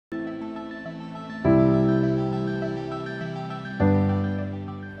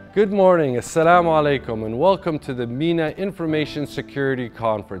Good morning, Assalamu alaikum, and welcome to the MENA Information Security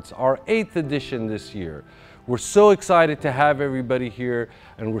Conference, our 8th edition this year. We're so excited to have everybody here,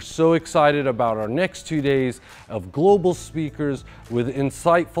 and we're so excited about our next 2 days of global speakers with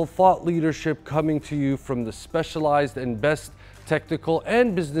insightful thought leadership coming to you from the specialized and best technical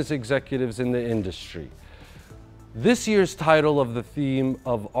and business executives in the industry. This year's title of the theme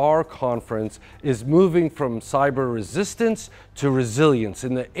of our conference is Moving from Cyber Resistance to Resilience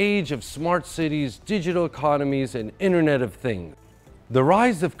in the Age of Smart Cities, Digital Economies, and Internet of Things. The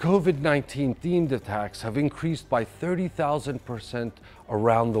rise of COVID-19 themed attacks have increased by 30,000%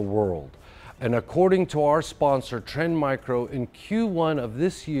 around the world. And according to our sponsor, Trend Micro, in Q1 of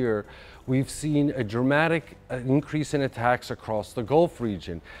this year, we've seen a dramatic increase in attacks across the Gulf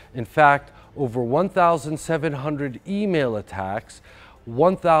region. In fact, over 1,700 email attacks,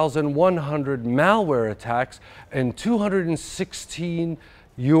 1,100 malware attacks, and 216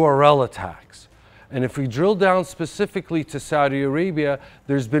 URL attacks. And if we drill down specifically to Saudi Arabia,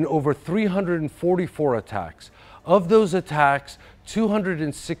 there's been over 344 attacks. Of those attacks,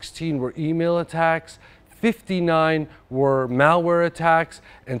 216 were email attacks, 59 were malware attacks,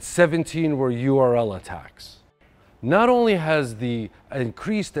 and 17 were URL attacks. Not only has the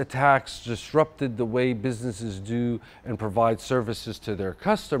increased attacks disrupted the way businesses do and provide services to their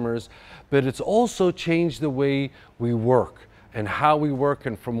customers, but it's also changed the way we work and how we work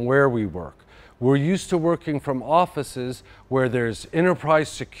and from where we work. We're used to working from offices where there's enterprise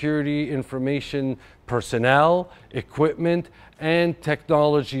security information personnel, equipment, and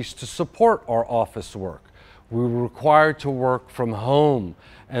technologies to support our office work. We're required to work from home,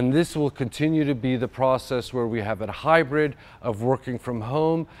 and this will continue to be the process where we have a hybrid of working from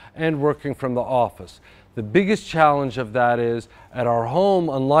home and working from the office. The biggest challenge of that is at our home,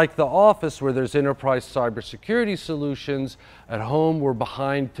 unlike the office where there's enterprise cybersecurity solutions, at home we're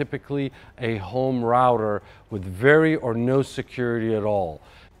behind typically a home router with very or no security at all.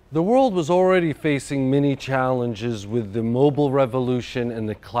 The world was already facing many challenges with the mobile revolution and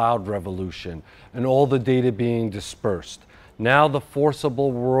the cloud revolution and all the data being dispersed. Now the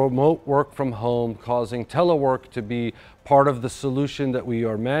forcible remote work from home causing telework to be part of the solution that we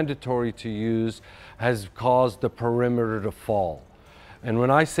are mandatory to use has caused the perimeter to fall. And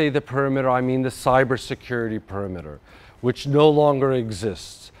when I say the perimeter, I mean the cybersecurity perimeter, which no longer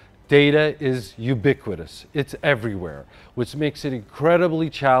exists. Data is ubiquitous, it's everywhere, which makes it incredibly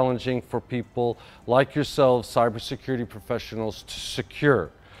challenging for people like yourselves, cybersecurity professionals, to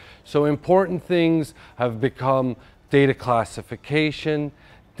secure. So important things have become data classification,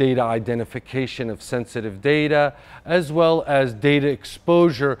 data identification of sensitive data, as well as data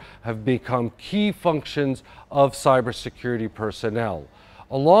exposure have become key functions of cybersecurity personnel,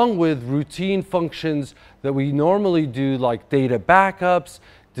 along with routine functions that we normally do like data backups,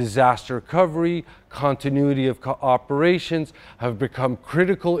 disaster recovery, continuity of operations have become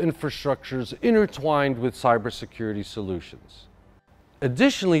critical infrastructures intertwined with cybersecurity solutions.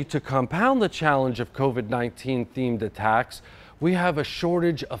 Additionally, to compound the challenge of COVID-19 themed attacks, we have a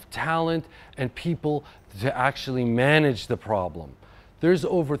shortage of talent and people to actually manage the problem. There's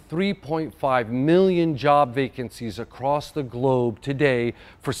over 3.5 million job vacancies across the globe today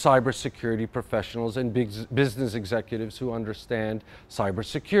for cybersecurity professionals and business executives who understand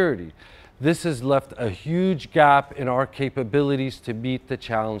cybersecurity. This has left a huge gap in our capabilities to meet the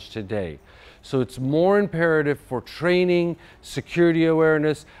challenge today. So it's more imperative for training, security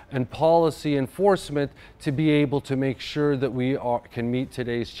awareness, and policy enforcement to be able to make sure that we can meet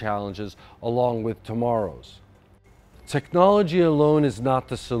today's challenges along with tomorrow's. Technology alone is not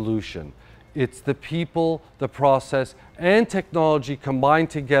the solution. It's the people, the process, and technology combined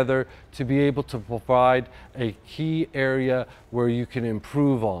together to be able to provide a key area where you can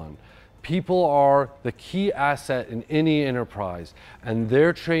improve on. People are the key asset in any enterprise, and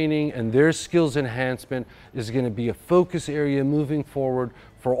their training and their skills enhancement is going to be a focus area moving forward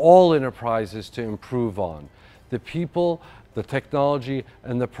for all enterprises to improve on. The people, the technology,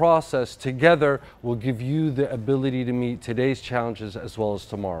 and the process together will give you the ability to meet today's challenges as well as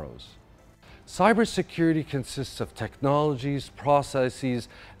tomorrow's. Cybersecurity consists of technologies, processes,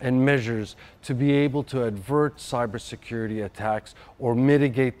 and measures to be able to avert cybersecurity attacks or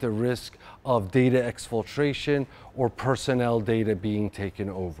mitigate the risk of data exfiltration or personnel data being taken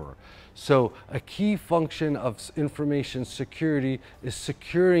over. So a key function of information security is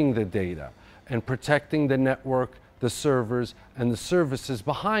securing the data and protecting the network, the servers, and the services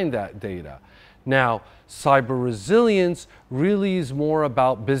behind that data. Now, cyber resilience really is more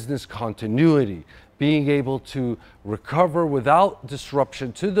about business continuity, being able to recover without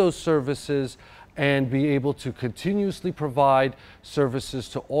disruption to those services and be able to continuously provide services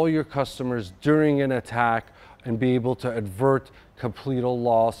to all your customers during an attack and be able to avert complete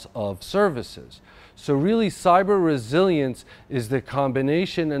loss of services. So really, cyber resilience is the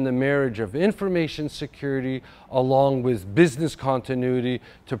combination and the marriage of information security along with business continuity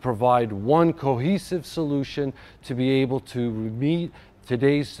to provide one cohesive solution to be able to meet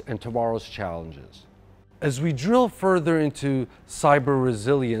today's and tomorrow's challenges. As we drill further into cyber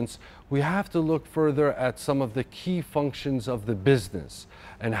resilience, we have to look further at some of the key functions of the business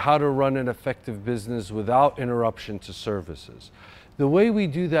and how to run an effective business without interruption to services. The way we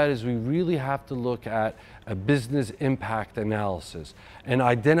do that is we really have to look at a business impact analysis and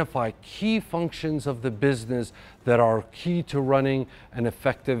identify key functions of the business that are key to running an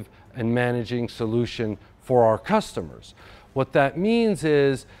effective and managing solution for our customers. What that means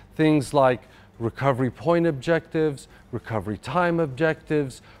is things like recovery point objectives, recovery time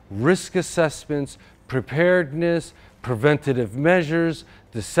objectives, risk assessments, preparedness, preventative measures,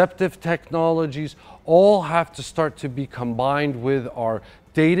 deceptive technologies, all have to start to be combined with our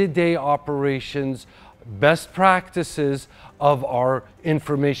day-to-day operations, best practices of our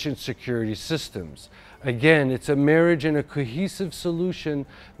information security systems. Again, it's a marriage and a cohesive solution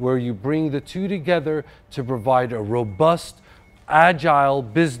where you bring the two together to provide a robust, agile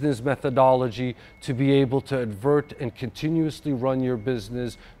business methodology to be able to avert and continuously run your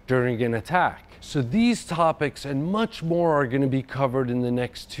business during an attack. So these topics and much more are going to be covered in the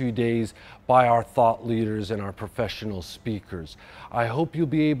next 2 days by our thought leaders and our professional speakers. I hope you'll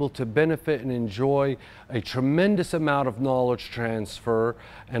be able to benefit and enjoy a tremendous amount of knowledge transfer.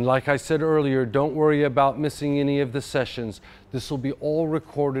 And like I said earlier, don't worry about missing any of the sessions. This will be all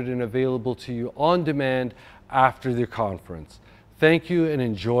recorded and available to you on demand after the conference. Thank you and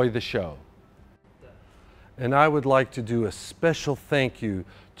enjoy the show. And I would like to do a special thank you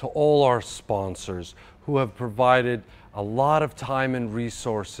to all our sponsors who have provided a lot of time and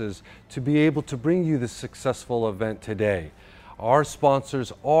resources to be able to bring you this successful event today. Our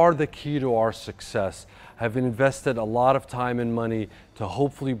sponsors are the key to our success, have invested a lot of time and money to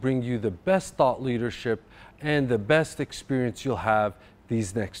hopefully bring you the best thought leadership and the best experience you'll have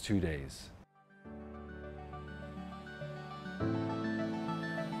these next 2 days.